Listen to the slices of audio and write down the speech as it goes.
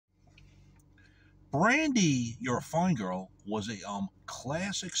Brandy, You're a Fine Girl was a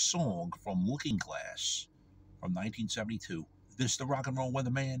classic song from Looking Glass from 1972. This is the Rock and Roll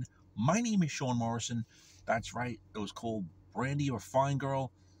Weatherman. My name is Sean Morrison. That's right. It was called Brandy, You're a Fine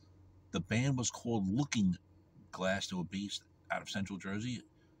Girl. The band was called Looking Glass. They were based out of Central Jersey,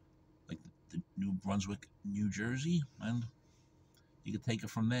 like the New Brunswick, New Jersey, and you could take it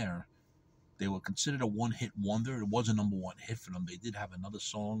from there. They were considered a one-hit wonder. It was a number one hit for them. They did have another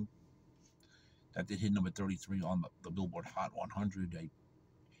song that did hit number 33 on the Billboard Hot 100.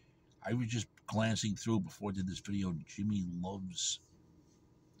 I was just glancing through before I did this video. Jimmy Loves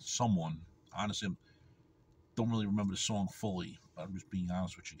Someone. Honestly, I don't really remember the song fully, but I'm just being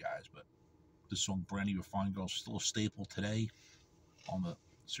honest with you guys. But this song, Brandy, You're a Fine Girl, is still a staple today on the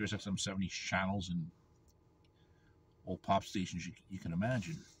Sirius XM 70 channels and all pop stations you can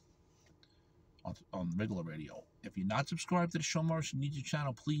imagine on regular radio. If you're not subscribed to the Sean Morrison YouTube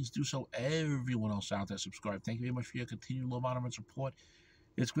channel, please do so. Everyone else out there, subscribe. Thank you very much for your continued love, honor, and support.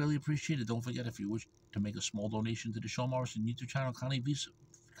 It's greatly appreciated. Don't forget, if you wish to make a small donation to the Sean Morrison YouTube channel, kindly do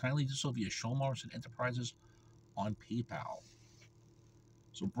so via Sean Morrison Enterprises on PayPal.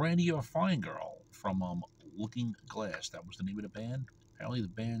 So, Brandy, You're a Fine Girl from Looking Glass. That was the name of the band. Apparently, the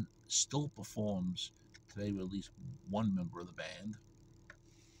band still performs today with at least one member of the band.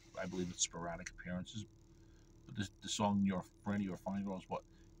 I believe it's sporadic appearances. But the song Brandy, You're a Fine Girl is what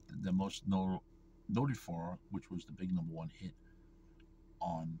the most noted for, which was the big number one hit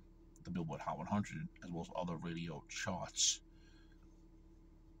on the Billboard Hot 100, as well as other radio charts.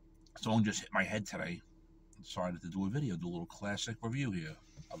 The song just hit my head today. I decided to do a video, do a little classic review here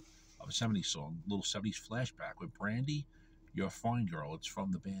of a 70s song, a little 70s flashback with Brandy, You're a Fine Girl. It's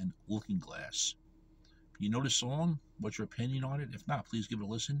from the band Looking Glass. If you know the song, what's your opinion on it? If not, please give it a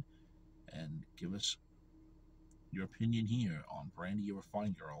listen and give us your opinion here on Brandy, You're a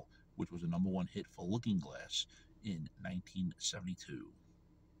Fine Girl, which was a number one hit for Looking Glass in 1972.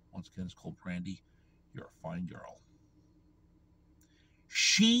 Once again, it's called Brandy, You're a Fine Girl.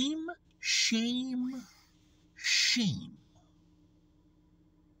 Shame, shame, shame.